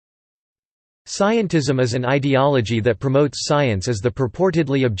Scientism is an ideology that promotes science as the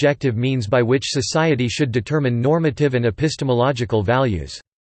purportedly objective means by which society should determine normative and epistemological values.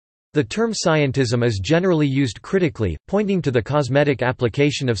 The term scientism is generally used critically, pointing to the cosmetic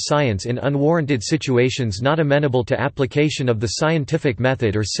application of science in unwarranted situations not amenable to application of the scientific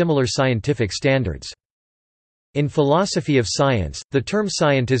method or similar scientific standards. In philosophy of science, the term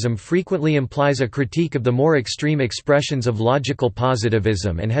scientism frequently implies a critique of the more extreme expressions of logical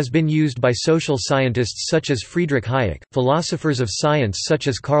positivism and has been used by social scientists such as Friedrich Hayek, philosophers of science such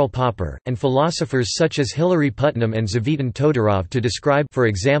as Karl Popper, and philosophers such as Hilary Putnam and Zvitan Todorov to describe, for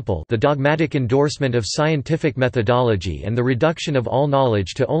example, the dogmatic endorsement of scientific methodology and the reduction of all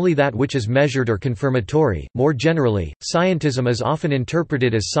knowledge to only that which is measured or confirmatory. More generally, scientism is often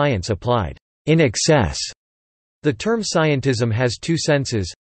interpreted as science applied in excess. The term scientism has two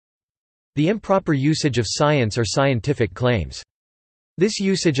senses: the improper usage of science or scientific claims. This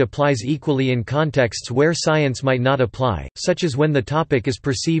usage applies equally in contexts where science might not apply, such as when the topic is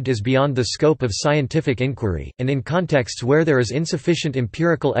perceived as beyond the scope of scientific inquiry, and in contexts where there is insufficient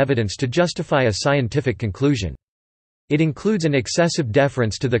empirical evidence to justify a scientific conclusion. It includes an excessive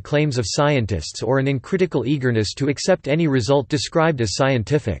deference to the claims of scientists or an uncritical eagerness to accept any result described as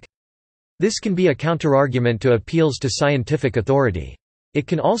scientific. This can be a counterargument to appeals to scientific authority. It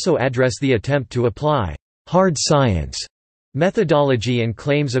can also address the attempt to apply hard science methodology and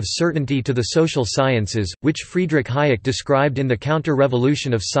claims of certainty to the social sciences, which Friedrich Hayek described in The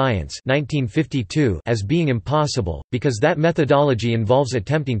Counter-Revolution of Science 1952 as being impossible, because that methodology involves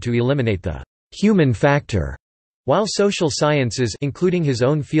attempting to eliminate the human factor, while social sciences, including his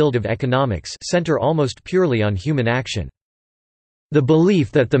own field of economics, center almost purely on human action. The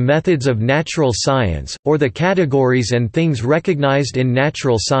belief that the methods of natural science, or the categories and things recognized in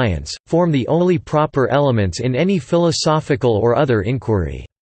natural science, form the only proper elements in any philosophical or other inquiry,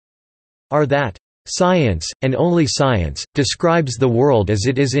 are that science, and only science, describes the world as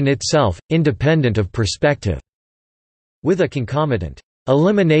it is in itself, independent of perspective, with a concomitant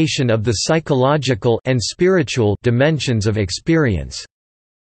elimination of the psychological and spiritual dimensions of experience.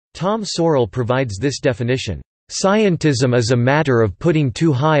 Tom Sorrell provides this definition. Scientism is a matter of putting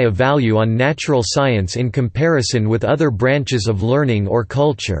too high a value on natural science in comparison with other branches of learning or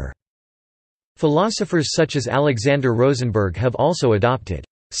culture. Philosophers such as Alexander Rosenberg have also adopted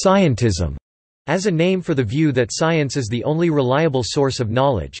scientism as a name for the view that science is the only reliable source of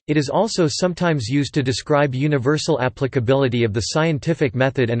knowledge. It is also sometimes used to describe universal applicability of the scientific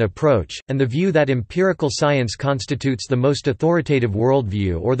method and approach, and the view that empirical science constitutes the most authoritative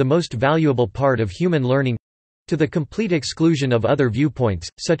worldview or the most valuable part of human learning, to the complete exclusion of other viewpoints,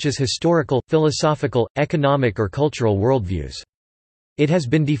 such as historical, philosophical, economic or cultural worldviews. It has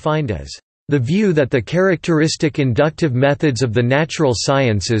been defined as the view that the characteristic inductive methods of the natural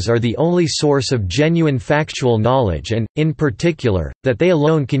sciences are the only source of genuine factual knowledge and, in particular, that they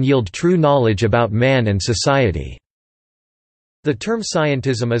alone can yield true knowledge about man and society. The term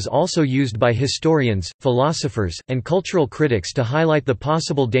scientism is also used by historians, philosophers, and cultural critics to highlight the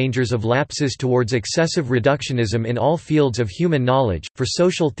possible dangers of lapses towards excessive reductionism in all fields of human knowledge. For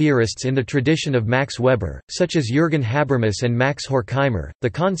social theorists in the tradition of Max Weber, such as Jürgen Habermas and Max Horkheimer, the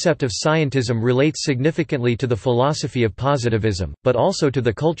concept of scientism relates significantly to the philosophy of positivism, but also to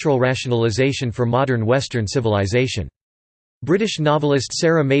the cultural rationalization for modern Western civilization. British novelist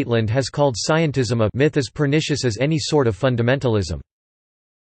Sarah Maitland has called scientism a myth as pernicious as any sort of fundamentalism.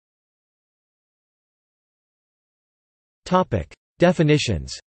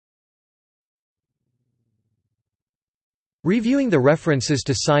 Definitions. Reviewing the references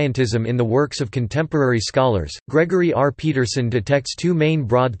to scientism in the works of contemporary scholars, Gregory R. Peterson detects two main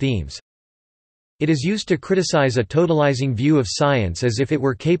broad themes. It is used to criticize a totalizing view of science as if it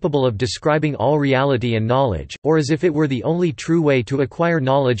were capable of describing all reality and knowledge, or as if it were the only true way to acquire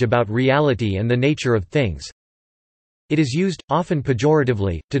knowledge about reality and the nature of things. It is used, often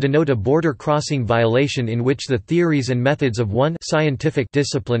pejoratively, to denote a border-crossing violation in which the theories and methods of one scientific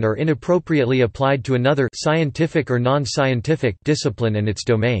discipline are inappropriately applied to another scientific or non-scientific discipline and its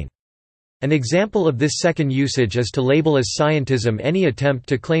domain. An example of this second usage is to label as scientism any attempt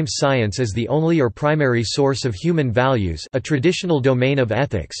to claim science as the only or primary source of human values, a traditional domain of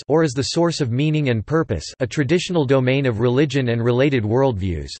ethics, or as the source of meaning and purpose, a traditional domain of religion and related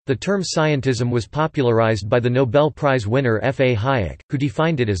worldviews. The term scientism was popularized by the Nobel Prize winner F. A. Hayek, who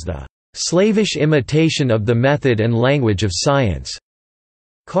defined it as the slavish imitation of the method and language of science.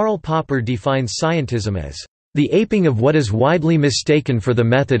 Karl Popper defines scientism as the aping of what is widely mistaken for the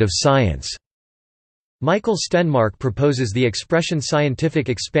method of science. Michael Stenmark proposes the expression scientific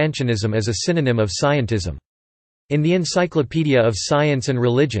expansionism as a synonym of scientism. In the Encyclopedia of Science and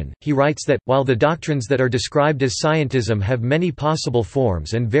Religion, he writes that, while the doctrines that are described as scientism have many possible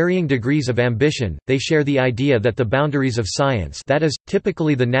forms and varying degrees of ambition, they share the idea that the boundaries of science, that is,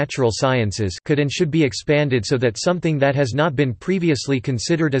 typically the natural sciences, could and should be expanded so that something that has not been previously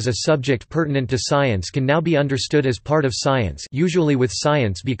considered as a subject pertinent to science can now be understood as part of science, usually with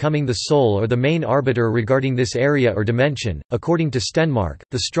science becoming the sole or the main arbiter regarding this area or dimension. According to Stenmark,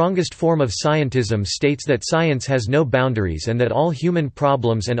 the strongest form of scientism states that science has no boundaries and that all human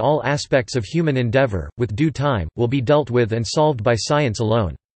problems and all aspects of human endeavor, with due time, will be dealt with and solved by science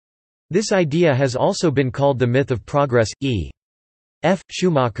alone. This idea has also been called the myth of progress. E. F.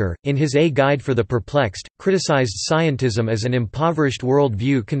 Schumacher, in his A Guide for the Perplexed, criticized scientism as an impoverished world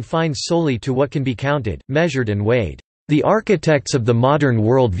view confined solely to what can be counted, measured and weighed. The architects of the modern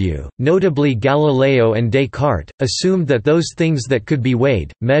worldview, notably Galileo and Descartes, assumed that those things that could be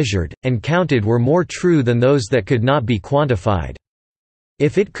weighed, measured, and counted were more true than those that could not be quantified.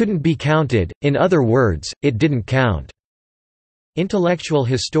 If it couldn't be counted, in other words, it didn't count. Intellectual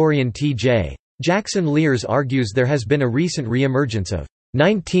historian T.J. Jackson Lears argues there has been a recent re-emergence of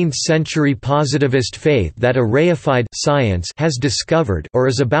 19th-century positivist faith that a reified science has discovered or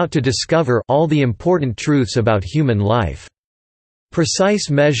is about to discover all the important truths about human life. Precise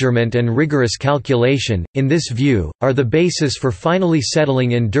measurement and rigorous calculation, in this view, are the basis for finally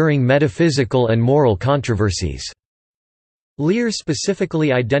settling enduring metaphysical and moral controversies. Lear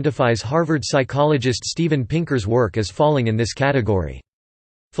specifically identifies Harvard psychologist Steven Pinker's work as falling in this category.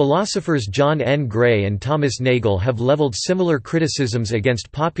 Philosophers John N. Gray and Thomas Nagel have leveled similar criticisms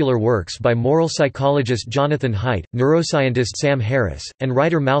against popular works by moral psychologist Jonathan Haidt, neuroscientist Sam Harris, and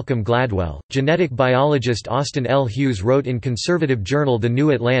writer Malcolm Gladwell. Genetic biologist Austin L. Hughes wrote in conservative journal The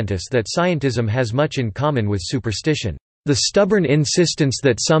New Atlantis that scientism has much in common with superstition. The stubborn insistence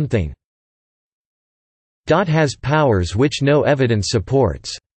that something has powers which no evidence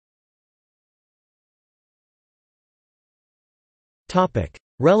supports.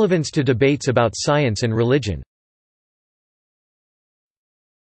 Relevance to debates about science and religion.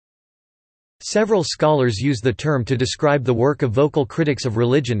 Several scholars use the term to describe the work of vocal critics of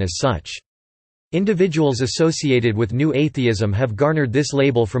religion as such. Individuals associated with New Atheism have garnered this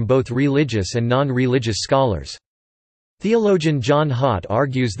label from both religious and non-religious scholars. Theologian John Hott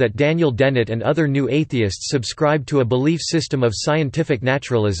argues that Daniel Dennett and other New Atheists subscribe to a belief system of scientific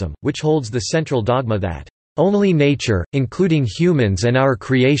naturalism, which holds the central dogma that only nature, including humans and our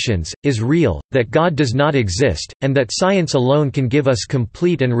creations, is real, that God does not exist, and that science alone can give us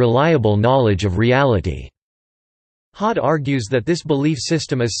complete and reliable knowledge of reality. Hott argues that this belief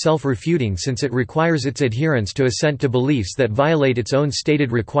system is self-refuting since it requires its adherents to assent to beliefs that violate its own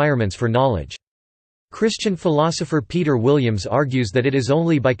stated requirements for knowledge. Christian philosopher Peter Williams argues that it is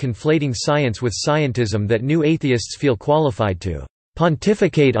only by conflating science with scientism that New Atheists feel qualified to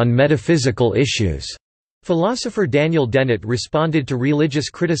pontificate on metaphysical issues. Philosopher Daniel Dennett responded to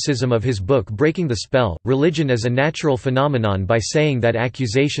religious criticism of his book Breaking the Spell, Religion as a Natural Phenomenon by saying that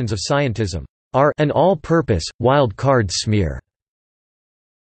accusations of scientism are an all-purpose, wild card smear.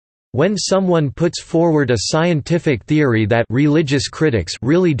 When someone puts forward a scientific theory that religious critics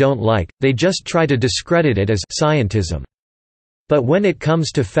really don't like, they just try to discredit it as scientism. But when it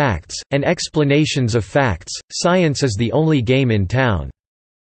comes to facts, and explanations of facts, science is the only game in town.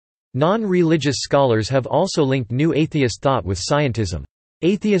 Non-religious scholars have also linked New Atheist thought with scientism.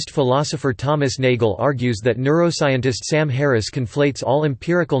 Atheist philosopher Thomas Nagel argues that neuroscientist Sam Harris conflates all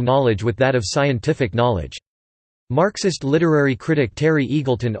empirical knowledge with that of scientific knowledge. Marxist literary critic Terry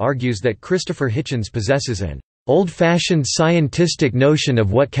Eagleton argues that Christopher Hitchens possesses an old-fashioned scientistic notion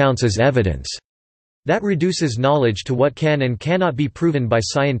of what counts as evidence that reduces knowledge to what can and cannot be proven by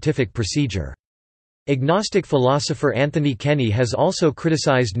scientific procedure. Agnostic philosopher Anthony Kenny has also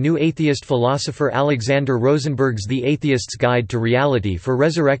criticized New Atheist philosopher Alexander Rosenberg's The Atheist's Guide to Reality for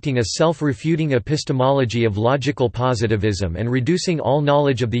resurrecting a self-refuting epistemology of logical positivism and reducing all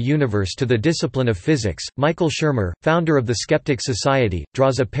knowledge of the universe to the discipline of physics. Michael Shermer, founder of the Skeptic Society,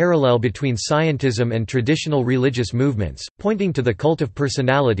 draws a parallel between scientism and traditional religious movements, pointing to the cult of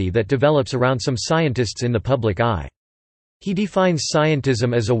personality that develops around some scientists in the public eye. He defines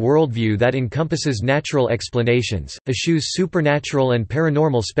scientism as a worldview that encompasses natural explanations, eschews supernatural and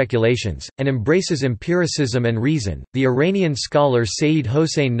paranormal speculations, and embraces empiricism and reason. The Iranian scholar Sayyid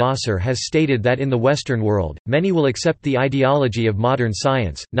Hossein Nasr has stated that in the Western world, many will accept the ideology of modern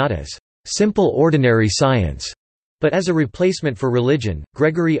science, not as simple ordinary science, but as a replacement for religion.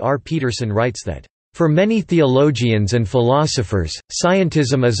 Gregory R. Peterson writes that, "For many theologians and philosophers,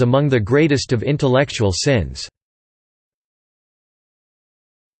 scientism is among the greatest of intellectual sins."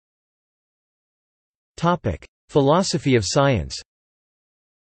 Philosophy of science.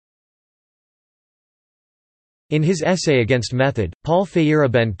 In his essay Against Method, Paul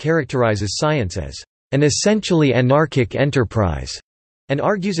Feyerabend characterizes science as an essentially anarchic enterprise, and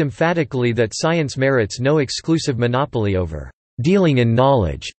argues emphatically that science merits no exclusive monopoly over dealing in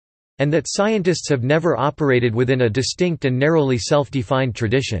knowledge, and that scientists have never operated within a distinct and narrowly self-defined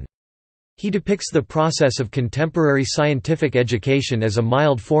tradition. He depicts the process of contemporary scientific education as a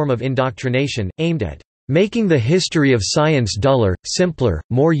mild form of indoctrination, aimed at making the history of science duller, simpler,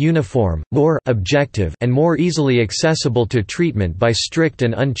 more uniform, more objective, and more easily accessible to treatment by strict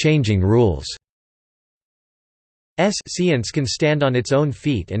and unchanging rules. Science can stand on its own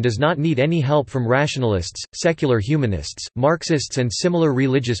feet and does not need any help from rationalists, secular humanists, Marxists and similar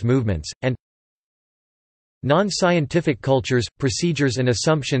religious movements, and non-scientific cultures, procedures and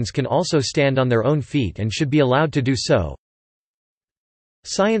assumptions can also stand on their own feet and should be allowed to do so.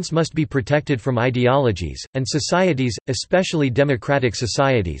 Science must be protected from ideologies, and societies, especially democratic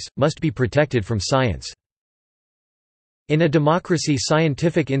societies, must be protected from science. In a democracy,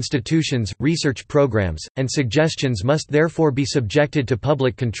 scientific institutions, research programs, and suggestions must therefore be subjected to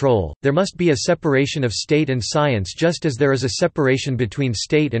public control. There must be a separation of state and science just as there is a separation between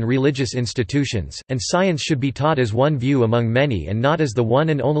state and religious institutions, and science should be taught as one view among many and not as the one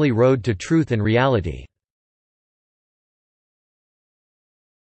and only road to truth and reality.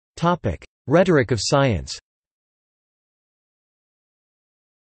 Rhetoric of science.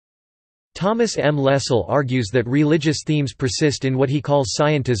 Thomas M. Lessel argues that religious themes persist in what he calls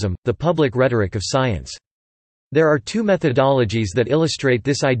scientism, the public rhetoric of science. There are two methodologies that illustrate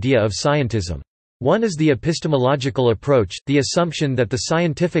this idea of scientism. One is the epistemological approach, the assumption that the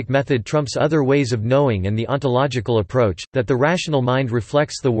scientific method trumps other ways of knowing, and the ontological approach, that the rational mind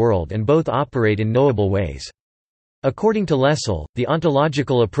reflects the world and both operate in knowable ways. According to Lessel, the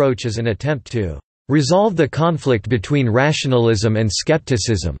ontological approach is an attempt to resolve the conflict between rationalism and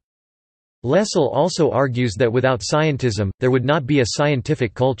skepticism. Lessel also argues that without scientism, there would not be a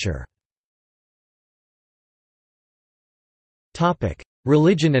scientific culture.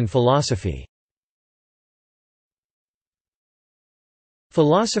 Religion and philosophy.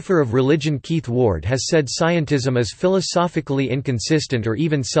 Philosopher of religion Keith Ward has said scientism is philosophically inconsistent or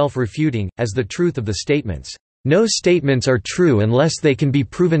even self-refuting, as the truth of the statements, "No statements are true unless they can be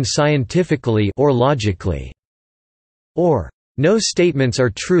proven scientifically or logically," or "No statements are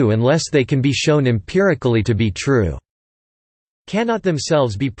true unless they can be shown empirically to be true," cannot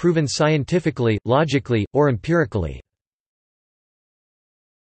themselves be proven scientifically, logically, or empirically.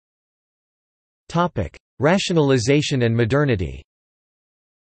 Rationalization and modernity.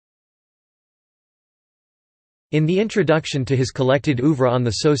 In the introduction to his collected oeuvre on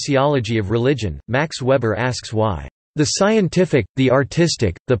the sociology of religion, Max Weber asks why the scientific, the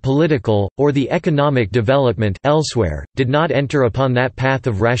artistic, the political, or the economic development elsewhere did not enter upon that path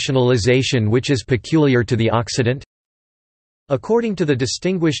of rationalization which is peculiar to the Occident. According to the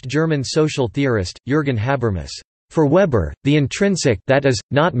distinguished German social theorist, Jürgen Habermas, for Weber, the intrinsic, that is,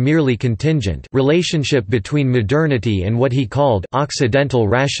 not merely contingent, relationship between modernity and what he called Occidental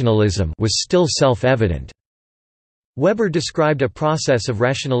rationalism was still self-evident. Weber described a process of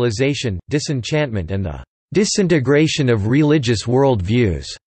rationalization, disenchantment and the disintegration of religious world views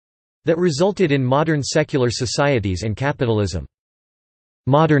that resulted in modern secular societies and capitalism.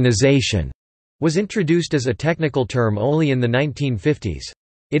 Modernization was introduced as a technical term only in the 1950s.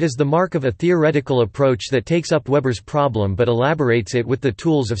 It is the mark of a theoretical approach that takes up Weber's problem but elaborates it with the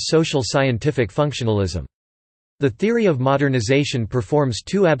tools of social scientific functionalism. The theory of modernization performs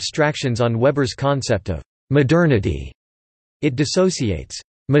two abstractions on Weber's concept of modernity. It dissociates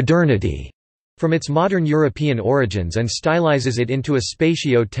modernity from its modern European origins and stylizes it into a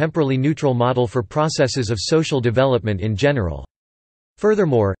spatio-temporally neutral model for processes of social development in general.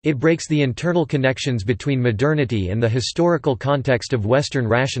 Furthermore, it breaks the internal connections between modernity and the historical context of Western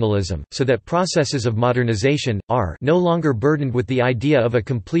rationalism, so that processes of modernization are no longer burdened with the idea of a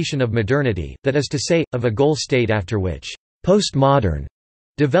completion of modernity, that is to say, of a goal state after which postmodern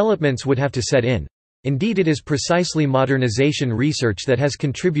developments would have to set in. Indeed, it is precisely modernization research that has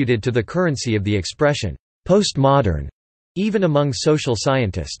contributed to the currency of the expression postmodern, even among social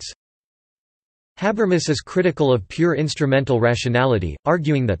scientists. Habermas is critical of pure instrumental rationality,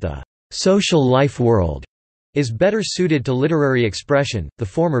 arguing that the social life world is better suited to literary expression, the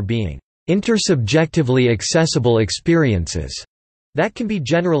former being intersubjectively accessible experiences that can be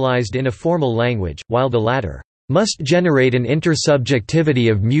generalized in a formal language, while the latter must generate an intersubjectivity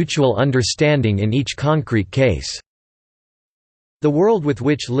of mutual understanding in each concrete case. The world with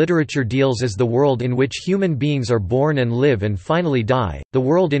which literature deals is the world in which human beings are born and live and finally die, the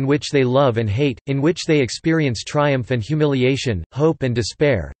world in which they love and hate, in which they experience triumph and humiliation, hope and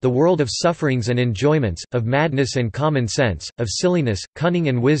despair, the world of sufferings and enjoyments, of madness and common sense, of silliness, cunning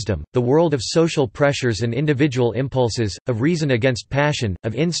and wisdom, the world of social pressures and individual impulses, of reason against passion,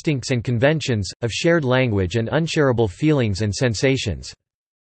 of instincts and conventions, of shared language and unshareable feelings and sensations.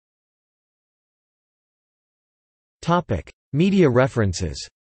 Media references.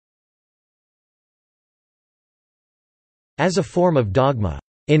 As a form of dogma.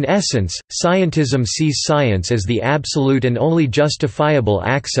 In essence, scientism sees science as the absolute and only justifiable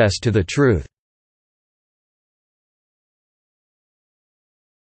access to the truth.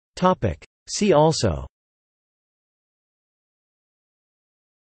 See also.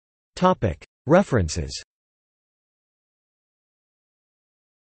 References.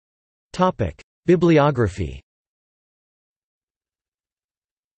 Bibliography.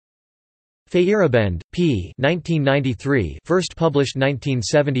 Feyerabend, P. 1993, first published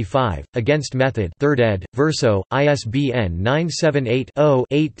 1975. Against Method, 3rd ed. Verso, ISBN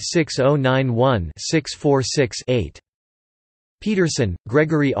 978-0-86091-646-8. Peterson,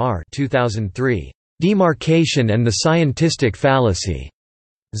 Gregory R. 2003. Demarcation and the Scientistic Fallacy.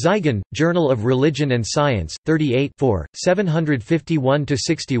 Zeigen, Journal of Religion and Science, 38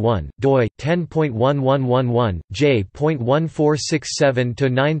 751–61, doi, 10.1111,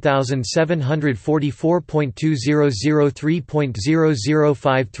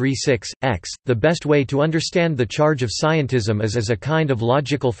 j.1444.2003.00536, x. The best way to understand the charge of scientism is as a kind of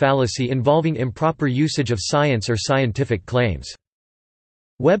logical fallacy involving improper usage of science or scientific claims.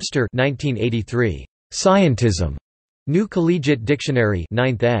 Webster 1983. Scientism. New Collegiate Dictionary,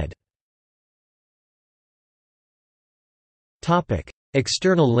 9th ed.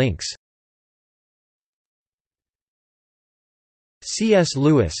 External links. C.S.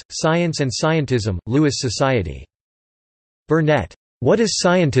 Lewis, Science and Scientism, Lewis Society. Burnett, What is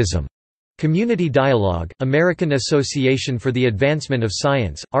Scientism? Community Dialogue, American Association for the Advancement of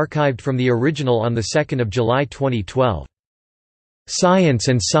Science, archived from the original on 2 July 2012. Science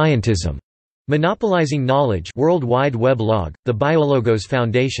and Scientism. Monopolizing Knowledge, World Wide Web log, the Biologos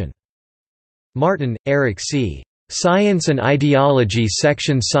Foundation. Martin, Eric C. Science and Ideology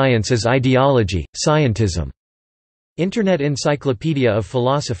section Science as Ideology, Scientism. Internet Encyclopedia of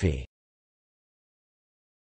Philosophy.